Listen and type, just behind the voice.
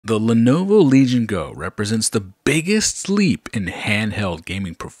The Lenovo Legion Go represents the biggest leap in handheld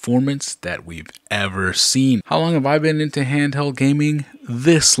gaming performance that we've ever seen. How long have I been into handheld gaming?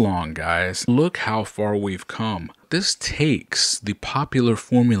 This long, guys. Look how far we've come. This takes the popular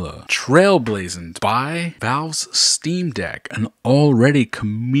formula trailblazoned by Valve's Steamdeck, an already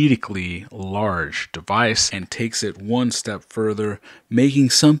comedically large device, and takes it one step further, making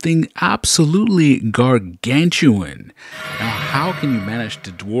something absolutely gargantuan. Now, how can you manage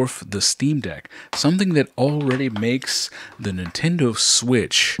to dwarf the Steamdeck? Something that already makes the Nintendo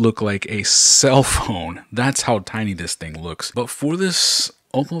Switch look like a cell phone. That's how tiny this thing looks. But for this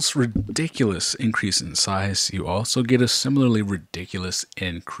almost ridiculous increase in size, you also get a similarly ridiculous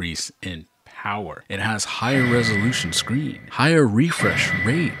increase in power. It has higher resolution screen, higher refresh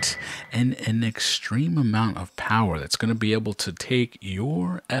rate, and an extreme amount of power that's going to be able to take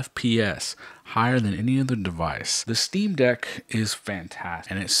your FPS higher than any other device. The Steamdeck is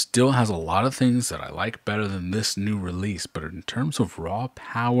fantastic, and it still has a lot of things that I like better than this new release, but in terms of raw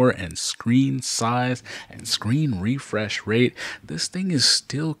power and screen size and screen refresh rate, this thing is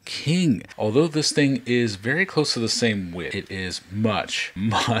still king. Although this thing is very close to the same width, it is much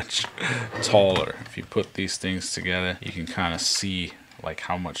taller. If you put these things together, you can kind of see like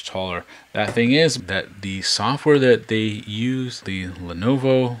how much taller that thing is. That the software that they use, the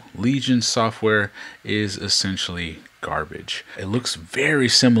Lenovo Legion software, is essentially garbage. It looks very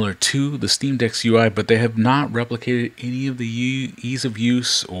similar to the Steam Deck's UI, but they have not replicated any of the ease of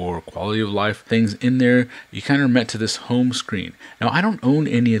use or quality of life things in there. You kind of met to this home screen. Now, I don't own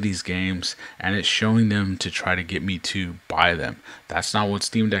any of these games, and it's showing them to try to get me to buy them. That's not what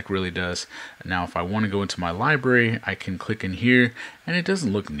Steam Deck really does. Now, if I want to go into my library, I can click in here, and it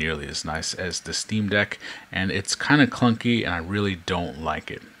doesn't look nearly as nice as the Steam Deck, and it's kind of clunky, and I really don't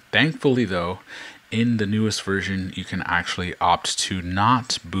like it. Thankfully, though, in the newest version, you can actually opt to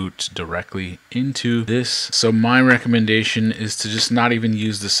not boot directly into this. So my recommendation is to just not even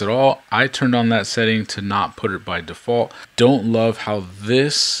use this at all. I turned on that setting to not put it by default. Don't love how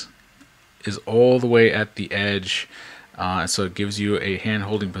this is all the way at the edge. So it gives you a hand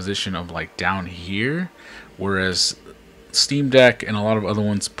holding position of like down here, whereas Steam Deck and a lot of other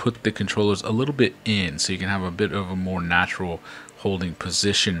ones put the controllers a little bit in, so you can have a bit of a more natural holding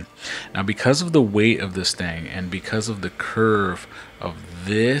position. Now, because of the weight of this thing and because of the curve of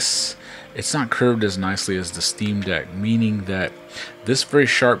this, it's not curved as nicely as the Steam Deck, meaning that this very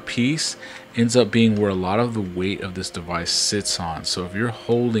sharp piece ends up being where a lot of the weight of this device sits on. So if you're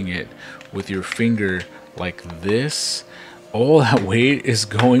holding it with your finger like this, all that weight is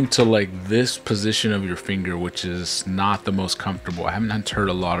going to like this position of your finger, which is not the most comfortable. I haven't heard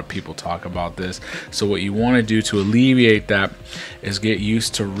a lot of people talk about this. So what you want to do to alleviate that is get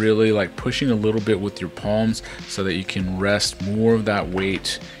used to really like pushing a little bit with your palms so that you can rest more of that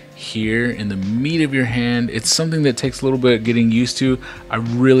weight here in the meat of your hand. It's something that takes a little bit of getting used to. I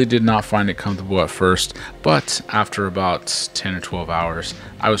really did not find it comfortable at first, but after about 10 or 12 hours,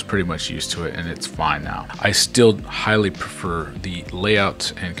 I was pretty much used to it, and it's fine now. I still highly prefer the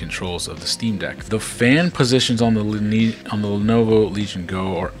layout and controls of the Steam Deck. The fan positions on the Lenovo Legion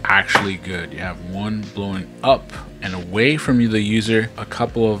Go are actually good. You have one blowing up and away from the user, a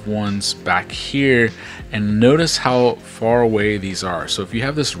couple of ones back here, and notice how far away these are. So if you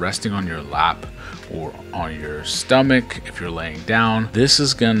have this resting on your lap or on your stomach, if you're laying down, this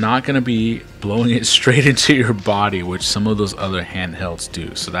is not gonna be blowing it straight into your body, which some of those other handhelds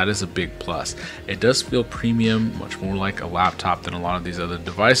do. So that is a big plus. It does feel premium, much more like a laptop than a lot of these other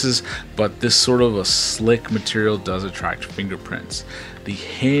devices, but this sort of a slick material does attract fingerprints. The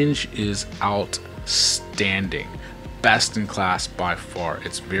hinge is outstanding. Best in class by far.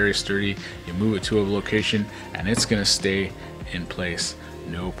 It's very sturdy. You move it to a location and it's gonna stay in place,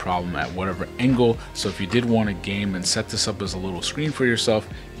 no problem at whatever angle. So if you did want to game and set this up as a little screen for yourself,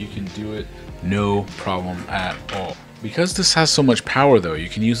 you can do it, no problem at all. Because this has so much power though, you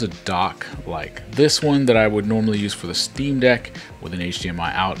can use a dock like this one that I would normally use for the Steam Deck with an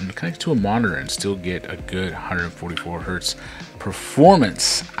HDMI out and connect to a monitor and still get a good 144 Hertz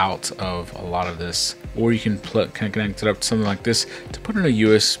performance out of a lot of this. Or you can connect it up to something like this to put in a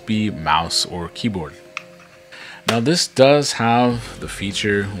USB mouse or keyboard. Now this does have the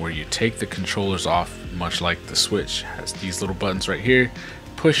feature where you take the controllers off, much like the Switch. It has these little buttons right here.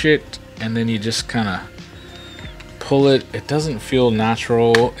 Push it and then you just kind of pull it. It doesn't feel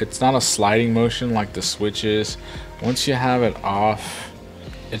natural. It's not a sliding motion like the Switch is. Once you have it off,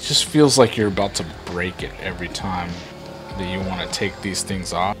 it just feels like you're about to break it every time that you want to take these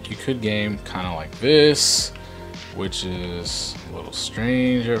things off. You could game kind of like this, which is a little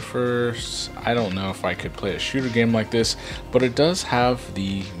strange at first. I don't know if I could play a shooter game like this, but it does have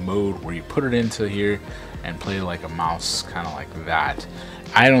the mode where you put it into here and play like a mouse, kind of like that.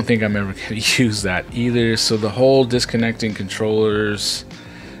 I don't think I'm ever going to use that either, so the whole disconnecting controllers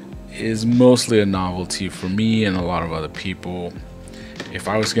is mostly a novelty for me and a lot of other people. If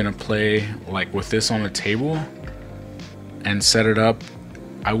I was going to play like with this on a table and set it up,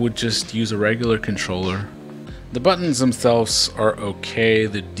 I would just use a regular controller. The buttons themselves are okay.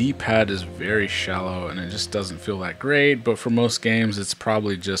 The D-pad is very shallow and it just doesn't feel that great, but for most games it's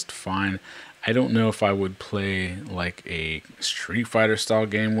probably just fine. I don't know if I would play like a Street Fighter style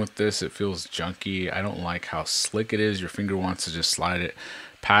game with this. It feels junky. I don't like how slick it is. Your finger wants to just slide it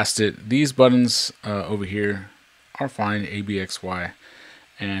past it. These buttons over here are fine, A, B, X, Y,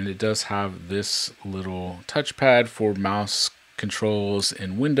 and it does have this little touchpad for mouse controls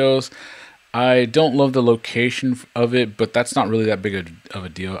in Windows. I don't love the location of it, but that's not really that big of a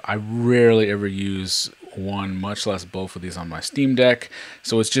deal. I rarely ever use one, much less both of these on my Steam Deck,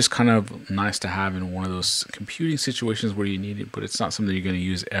 so it's just kind of nice to have in one of those computing situations where you need it, but it's not something you're going to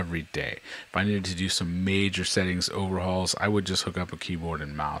use every day. If I needed to do some major settings overhauls, I would just hook up a keyboard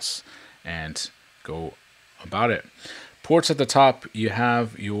and mouse and go about it. Ports at the top, you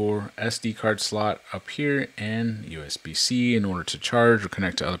have your SD card slot up here and USB-C in order to charge or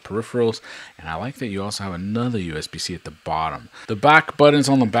connect to other peripherals. And I like that you also have another USB-C at the bottom. The back buttons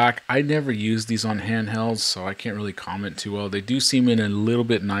on the back, I never use these on handhelds, so I can't really comment too well. They do seem in a little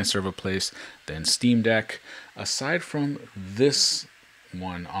bit nicer of a place than Steam Deck. Aside from this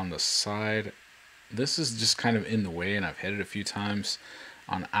one on the side, this is just kind of in the way and I've hit it a few times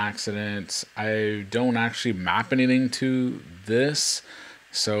on accident. I don't actually map anything to this,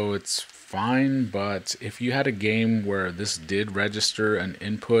 so it's fine, but if you had a game where this did register an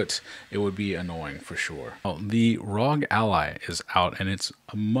input, it would be annoying for sure. The ROG Ally is out and it's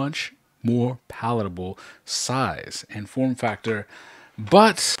a much more palatable size and form factor,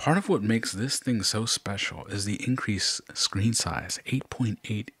 but part of what makes this thing so special is the increased screen size,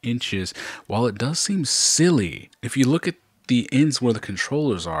 8.8 inches. While it does seem silly, if you look at the ends where the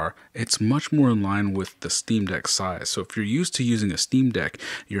controllers are, it's much more in line with the Steam Deck size. So if you're used to using a Steam Deck,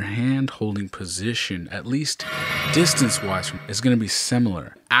 your hand holding position, at least distance wise, is going to be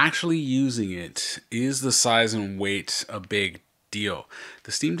similar. Actually using it is the size and weight a big deal.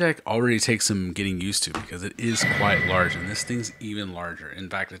 The Steam Deck already takes some getting used to because it is quite large, and this thing's even larger. In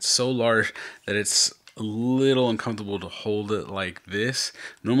fact, it's so large that it's a little uncomfortable to hold it like this.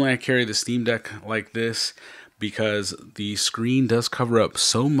 Normally I carry the Steam Deck like this because the screen does cover up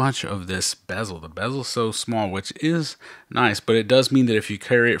so much of this bezel. The bezel's so small, which is nice, but it does mean that if you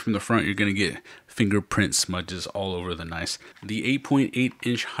carry it from the front, you're going to get fingerprint smudges all over the nice. The 8.8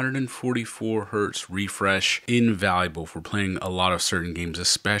 inch 144 hertz refresh, invaluable for playing a lot of certain games,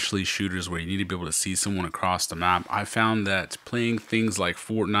 especially shooters where you need to be able to see someone across the map. I found that playing things like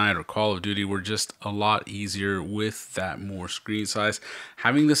Fortnite or Call of Duty were just a lot easier with that more screen size.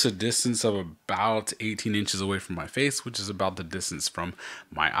 Having this a distance of about 18 inches away from my face, which is about the distance from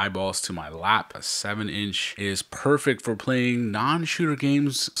my eyeballs to my lap, a 7-inch, is perfect for playing non-shooter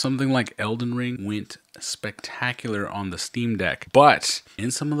games. Something like Elden Ring went spectacular on the Steam Deck, but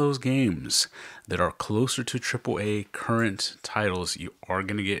in some of those games that are closer to AAA current titles, you are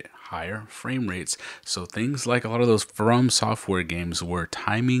going to get higher frame rates. So things like a lot of those From Software games where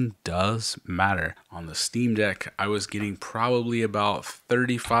timing does matter. On the Steam Deck, I was getting probably about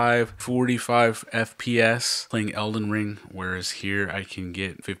 35, 45 FPS playing Elden Ring, whereas here I can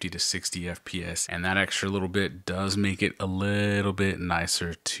get 50 to 60 FPS, and that extra little bit does make it a little bit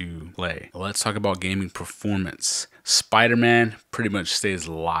nicer to play. Let's talk about gaming performance. Spider-Man pretty much stays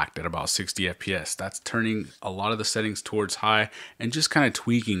locked at about 60 FPS. That's turning a lot of the settings towards high and just kind of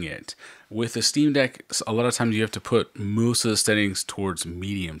tweaking it. With the Steam Deck, a lot of times you have to put most of the settings towards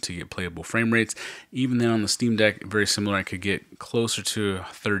medium to get playable frame rates. Even then on the Steam Deck, very similar, I could get closer to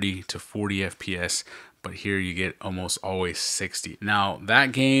 30 to 40 FPS. But here you get almost always 60. Now,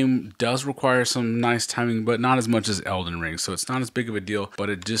 that game does require some nice timing, but not as much as Elden Ring, so it's not as big of a deal, but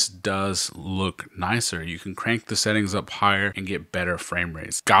it just does look nicer. You can crank the settings up higher and get better frame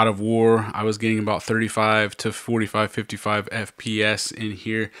rates. God of War, I was getting about 35 to 45, 55 FPS in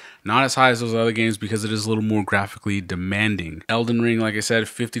here. Not as high as those other games because it is a little more graphically demanding. Elden Ring, like I said,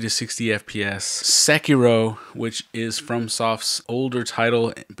 50 to 60 FPS. Sekiro, which is FromSoft's older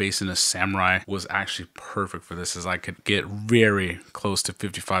title based in a samurai, was actually perfect for this, as I could get very close to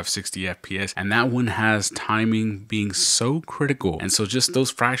 55, 60 FPS, and that one has timing being so critical. And so just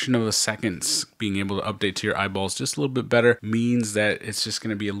those fraction of a seconds being able to update to your eyeballs just a little bit better means that it's just going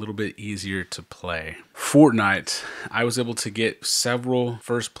to be a little bit easier to play. Fortnite, I was able to get several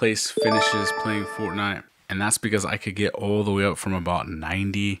first place finishes playing Fortnite, and that's because I could get all the way up from about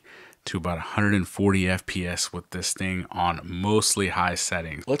 90 to about 140 FPS with this thing on mostly high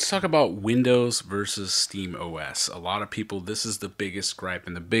settings. Let's talk about Windows versus Steam OS. A lot of people, this is the biggest gripe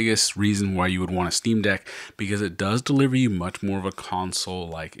and the biggest reason why you would want a Steam Deck, because it does deliver you much more of a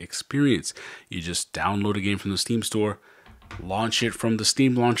console-like experience. You just download a game from the Steam store, launch it from the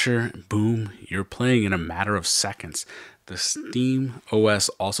Steam launcher, boom, you're playing in a matter of seconds. The Steam OS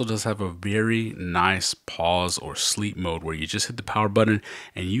also does have a very nice pause or sleep mode where you just hit the power button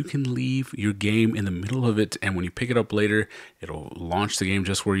and you can leave your game in the middle of it, and when you pick it up later, it'll launch the game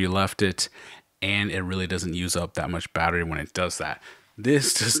just where you left it, and it really doesn't use up that much battery when it does that.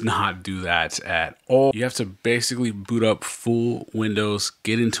 This does not do that at all. You have to basically boot up full Windows,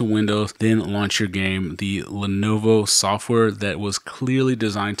 get into Windows, then launch your game. The Lenovo software that was clearly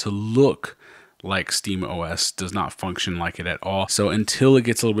designed to look like Steam OS does not function like it at all. So until it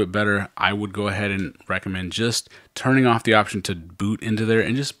gets a little bit better, I would go ahead and recommend just turning off the option to boot into there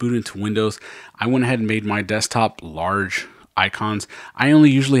and just boot into Windows. I went ahead and made my desktop large icons. I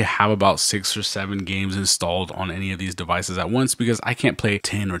only usually have about 6 or 7 games installed on any of these devices at once because I can't play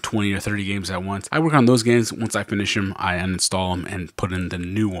 10 or 20 or 30 games at once. I work on those games. Once I finish them, I uninstall them and put in the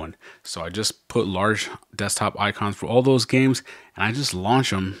new one. So I just put large desktop icons for all those games and I just launch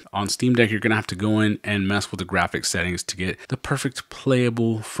them. On Steam Deck, you're going to have to go in and mess with the graphics settings to get the perfect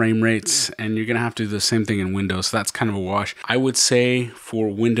playable frame rates, and you're going to have to do the same thing in Windows, so that's kind of a wash. I would say for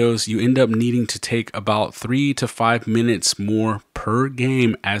Windows, you end up needing to take about 3 to 5 minutes more per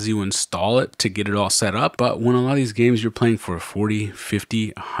game as you install it to get it all set up. But when a lot of these games you're playing for 40, 50,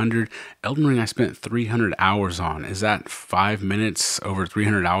 100, Elden Ring I spent 300 hours on. Is that 5 minutes over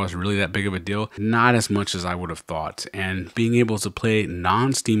 300 hours really that big of a deal? Not as much as I would have thought. And being able to play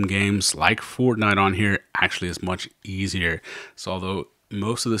non-Steam games like Fortnite on here actually is much easier. So although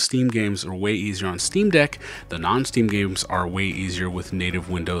most of the Steam games are way easier on Steam Deck, the non-Steam games are way easier with native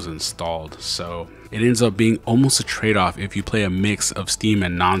Windows installed. So it ends up being almost a trade-off if you play a mix of Steam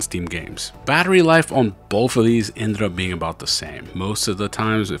and non-Steam games. Battery life on both of these ended up being about the same. Most of the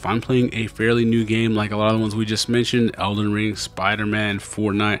times, if I'm playing a fairly new game like a lot of the ones we just mentioned, Elden Ring, Spider-Man,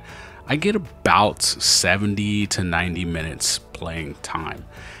 Fortnite, I get about 70 to 90 minutes playing time.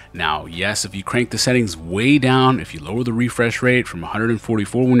 Now, yes, if you crank the settings way down, if you lower the refresh rate from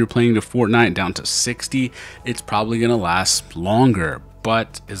 144 when you're playing to Fortnite down to 60, it's probably going to last longer.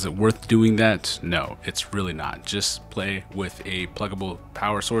 But is it worth doing that? No, it's really not. Just play with a pluggable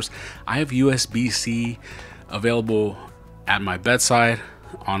power source. I have USB-C available at my bedside,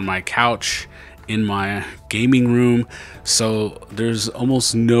 on my couch, in my gaming room, so there's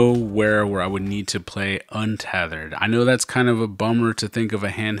almost nowhere where I would need to play untethered. I know that's kind of a bummer to think of a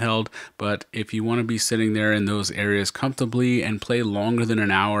handheld, but if you want to be sitting there in those areas comfortably and play longer than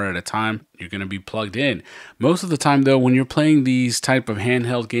an hour at a time, you're going to be plugged in. Most of the time though, when you're playing these type of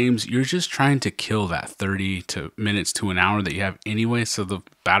handheld games, you're just trying to kill that 30 minutes to an hour that you have anyway, so the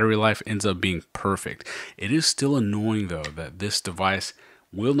battery life ends up being perfect. It is still annoying though that this device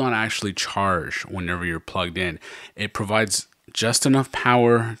will not actually charge whenever you're plugged in. It provides just enough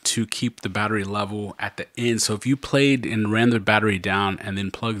power to keep the battery level at the end. So if you played and ran the battery down and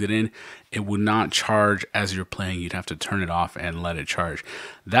then plugged it in, it would not charge as you're playing. You'd have to turn it off and let it charge.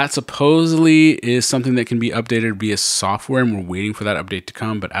 That supposedly is something that can be updated via software, and we're waiting for that update to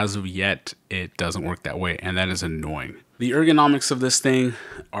come, but as of yet, it doesn't work that way, and that is annoying. The ergonomics of this thing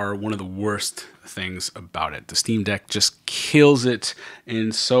are one of the worst things about it. The Steam Deck just kills it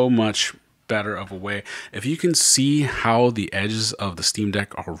in so much better of a way. If you can see how the edges of the Steam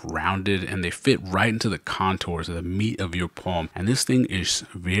Deck are rounded and they fit right into the contours of the meat of your palm, and this thing is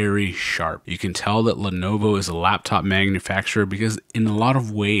very sharp. You can tell that Lenovo is a laptop manufacturer because in a lot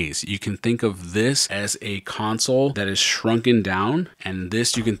of ways you can think of this as a console that is shrunken down, and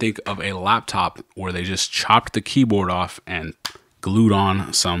this you can think of a laptop where they just chopped the keyboard off and glued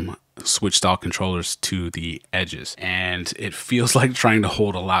on some switch style controllers to the edges, and it feels like trying to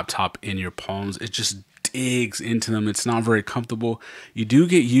hold a laptop in your palms. It just digs into them. It's not very comfortable. You do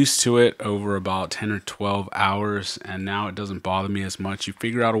get used to it over about 10 or 12 hours, and now it doesn't bother me as much. You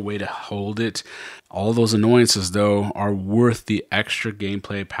figure out a way to hold it. All those annoyances though are worth the extra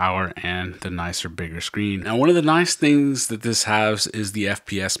gameplay power and the nicer, bigger screen. Now, one of the nice things that this has is the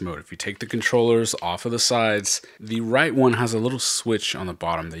FPS mode. If you take the controllers off of the sides, the right one has a little switch on the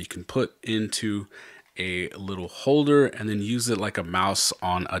bottom that you can put into a little holder and then use it like a mouse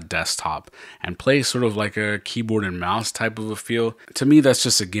on a desktop and play sort of like a keyboard and mouse type of a feel. To me, that's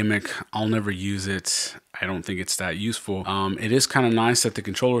just a gimmick. I'll never use it. I don't think it's that useful. It is kind of nice that the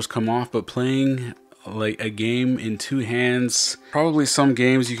controllers come off, but playing like a game in two hands, probably some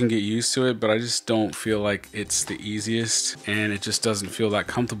games you can get used to it, but I just don't feel like it's the easiest, and it just doesn't feel that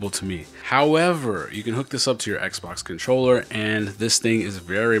comfortable to me. However, you can hook this up to your Xbox controller, and this thing is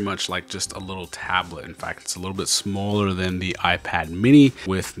very much like just a little tablet. In fact, it's a little bit smaller than the iPad mini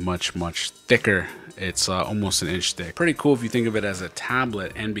with much thicker. It's almost an inch thick. Pretty cool if you think of it as a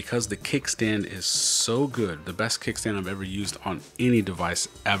tablet, and because the kickstand is so good, the best kickstand I've ever used on any device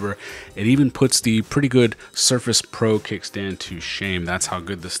ever, it even puts the pretty good Surface Pro kickstand to shame. That's how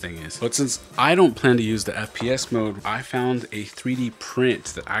good this thing is. But since I don't plan to use the FPS mode, I found a 3D print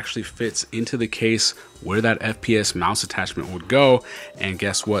that actually fits into the case where that FPS mouse attachment would go. And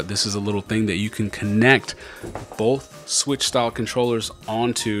guess what? This is a little thing that you can connect both Switch style controllers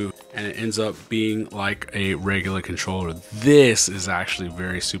onto, and it ends up being like a regular controller. This is actually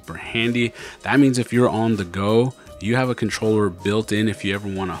very super handy. That means if you're on the go, you have a controller built in if you ever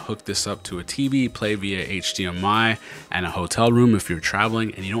want to hook this up to a TV, play via HDMI, and a hotel room if you're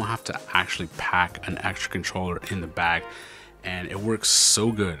traveling, and you don't have to actually pack an extra controller in the bag. And it works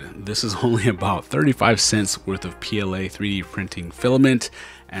so good. This is only about 35 cents worth of PLA 3D printing filament,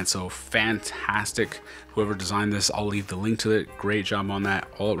 and so fantastic. Whoever designed this, I'll leave the link to it. Great job on that.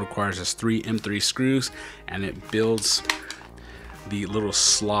 All it requires is 3 M3 screws, and it builds the little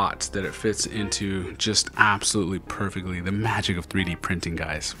slot that it fits into just absolutely perfectly. The magic of 3D printing,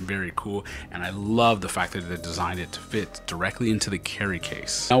 guys. Very cool. And I love the fact that they designed it to fit directly into the carry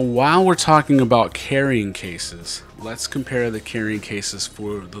case. Now, while we're talking about carrying cases, let's compare the carrying cases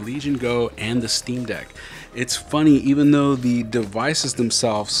for the Legion Go and the Steamdeck. It's funny, even though the devices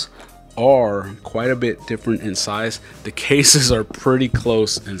themselves are quite a bit different in size, the cases are pretty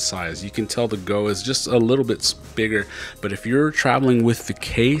close in size. You can tell the Go is just a little bit bigger, but if you're traveling with the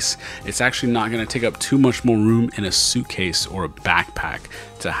case, it's actually not going to take up too much more room in a suitcase or a backpack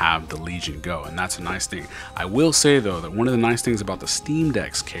to have the Legion Go, and that's a nice thing. I will say though that one of the nice things about the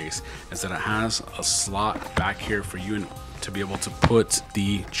Steamdeck's case is that it has a slot back here for you to be able to put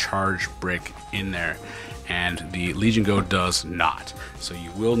the charge brick in there, and the Legion Go does not. So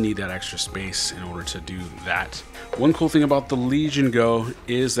you will need that extra space in order to do that. One cool thing about the Legion Go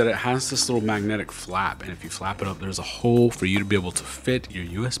is that it has this little magnetic flap, and if you flap it up, there's a hole for you to be able to fit your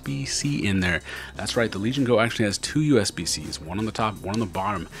USB-C in there. That's right, the Legion Go actually has 2 USB-Cs, one on the top, one on the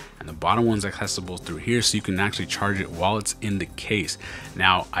bottom, and the bottom one's accessible through here, so you can actually charge it while it's in the case.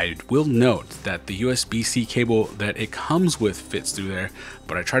 Now, I will note that the USB-C cable that it comes with fits through there,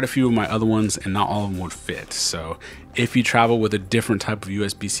 but I tried a few of my other ones and not all of them would fit. So if you travel with a different type of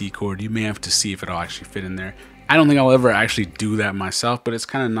USB-C cord, you may have to see if it'll actually fit in there. I don't think I'll ever actually do that myself, but it's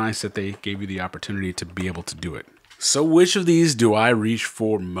kind of nice that they gave you the opportunity to be able to do it. So which of these do I reach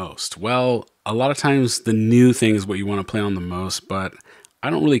for most? Well, a lot of times the new thing is what you want to play on the most, but I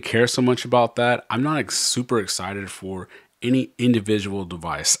don't really care so much about that. I'm not super excited for any individual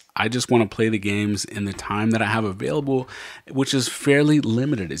device. I just want to play the games in the time that I have available, which is fairly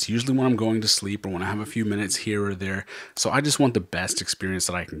limited. It's usually when I'm going to sleep or when I have a few minutes here or there. So I just want the best experience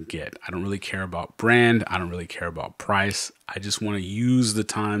that I can get. I don't really care about brand. I don't really care about price. I just want to use the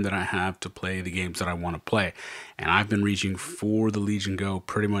time that I have to play the games that I want to play. And I've been reaching for the Legion Go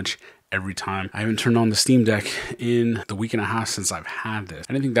pretty much every time. I haven't turned on the Steamdeck in the week and a half since I've had this.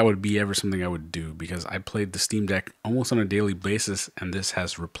 I didn't think that would be ever something I would do because I played the Steamdeck almost on a daily basis, and this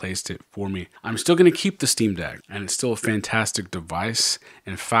has replaced it for me. I'm still going to keep the Steamdeck, and it's still a fantastic device.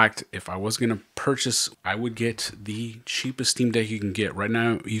 In fact, if I was going to purchase, I would get the cheapest Steamdeck you can get. Right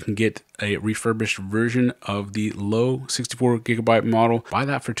now, you can get a refurbished version of the low 64 gigabyte model. Buy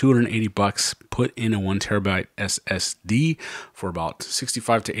that for 280 bucks. Put in a 1 terabyte SSD for about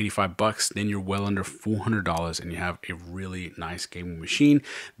 65 to 85 bucks. Then you're well under $400 and you have a really nice gaming machine.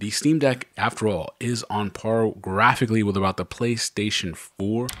 The Steam Deck, after all, is on par graphically with about the PlayStation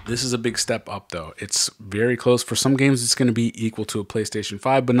 4. This is a big step up though. It's very close. For some games, it's going to be equal to a PlayStation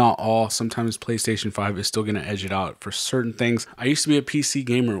 5, but not all. Sometimes PlayStation 5 is still going to edge it out for certain things. I used to be a PC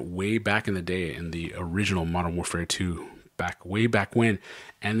gamer way back in the day in the original Modern Warfare 2, way back when,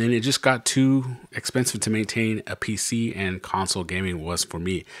 and then it just got too expensive to maintain a PC, and console gaming was for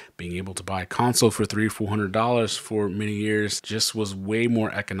me. Being able to buy a console for $300-400 for many years just was way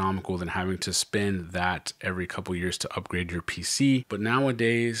more economical than having to spend that every couple years to upgrade your PC. But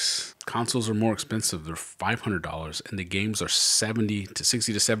nowadays consoles are more expensive. They're $500 and the games are $60 to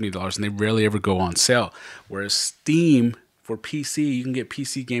 $70, and they rarely ever go on sale. Whereas Steam For PC, you can get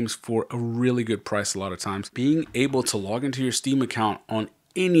PC games for a really good price a lot of times. Being able to log into your Steam account on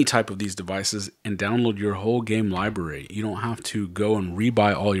any type of these devices and download your whole game library. You don't have to go and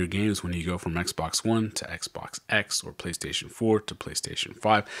rebuy all your games when you go from Xbox One to Xbox X or PlayStation 4 to PlayStation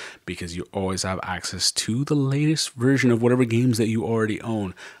 5, because you always have access to the latest version of whatever games that you already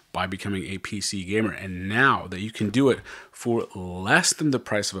own by becoming a PC gamer. And now that you can do it for less than the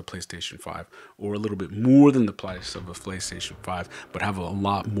price of a PlayStation 5 or a little bit more than the price of a PlayStation 5, but have a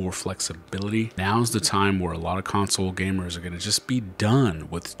lot more flexibility, now's the time where a lot of console gamers are going to just be done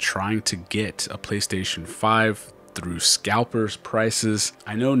with trying to get a PlayStation 5 through scalpers prices.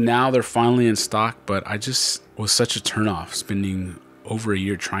 I know now they're finally in stock, but I just was such a turnoff spending over a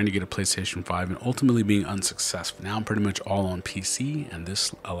year trying to get a PlayStation 5 and ultimately being unsuccessful. Now I'm pretty much all on PC, and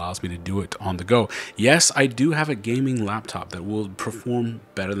this allows me to do it on the go. Yes, I do have a gaming laptop that will perform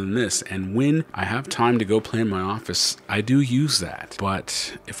better than this, and when I have time to go play in my office, I do use that.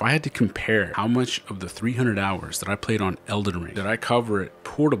 But if I had to compare how much of the 300 hours that I played on Elden Ring, did I cover it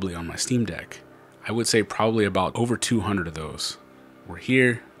portably on my Steamdeck, I would say probably about over 200 of those were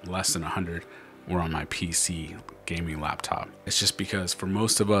here, less than 100 were on my PC gaming laptop. It's just because for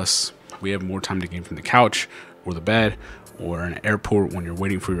most of us, we have more time to game from the couch or the bed or an airport when you're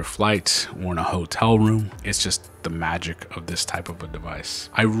waiting for your flight or in a hotel room. It's just the magic of this type of a device.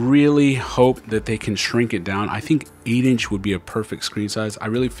 I really hope that they can shrink it down. I think 8-inch would be a perfect screen size. I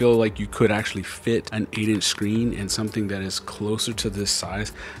really feel like you could actually fit an 8-inch screen in something that is closer to this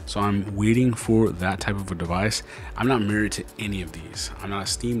size. So I'm waiting for that type of a device. I'm not married to any of these. I'm not a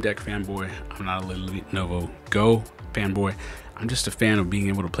Steamdeck fanboy. I'm not a Lenovo Go fanboy. I'm just a fan of being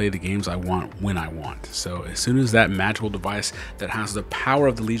able to play the games I want when I want. So as soon as that magical device that has the power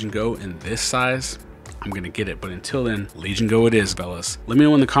of the Legion Go in this size, I'm gonna get it. But until then, Legion Go it is, fellas. Let me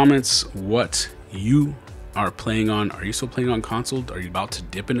know in the comments what you are playing on. Are you still playing on console? Are you about to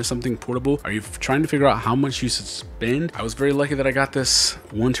dip into something portable? Are you trying to figure out how much you should spend? I was very lucky that I got this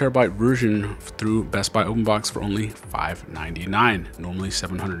 1 terabyte version through Best Buy Open Box for only $5.99, normally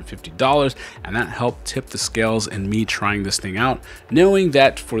 $750, and that helped tip the scales in me trying this thing out, knowing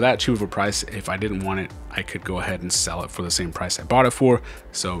that for that cheap of a price, if I didn't want it, I could go ahead and sell it for the same price I bought it for,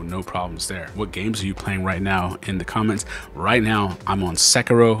 so no problems there. What games are you playing right now in the comments? Right now, I'm on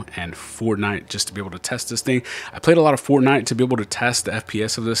Sekiro and Fortnite just to be able to test this thing. I played a lot of Fortnite to be able to test the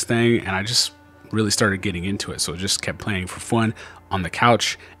FPS of this thing, and I just really started getting into it, so I just kept playing for fun on the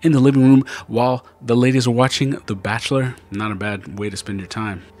couch in the living room while the ladies are watching The Bachelor. Not a bad way to spend your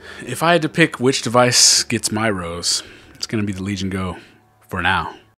time. If I had to pick which device gets my rose, it's gonna be the Legion Go for now.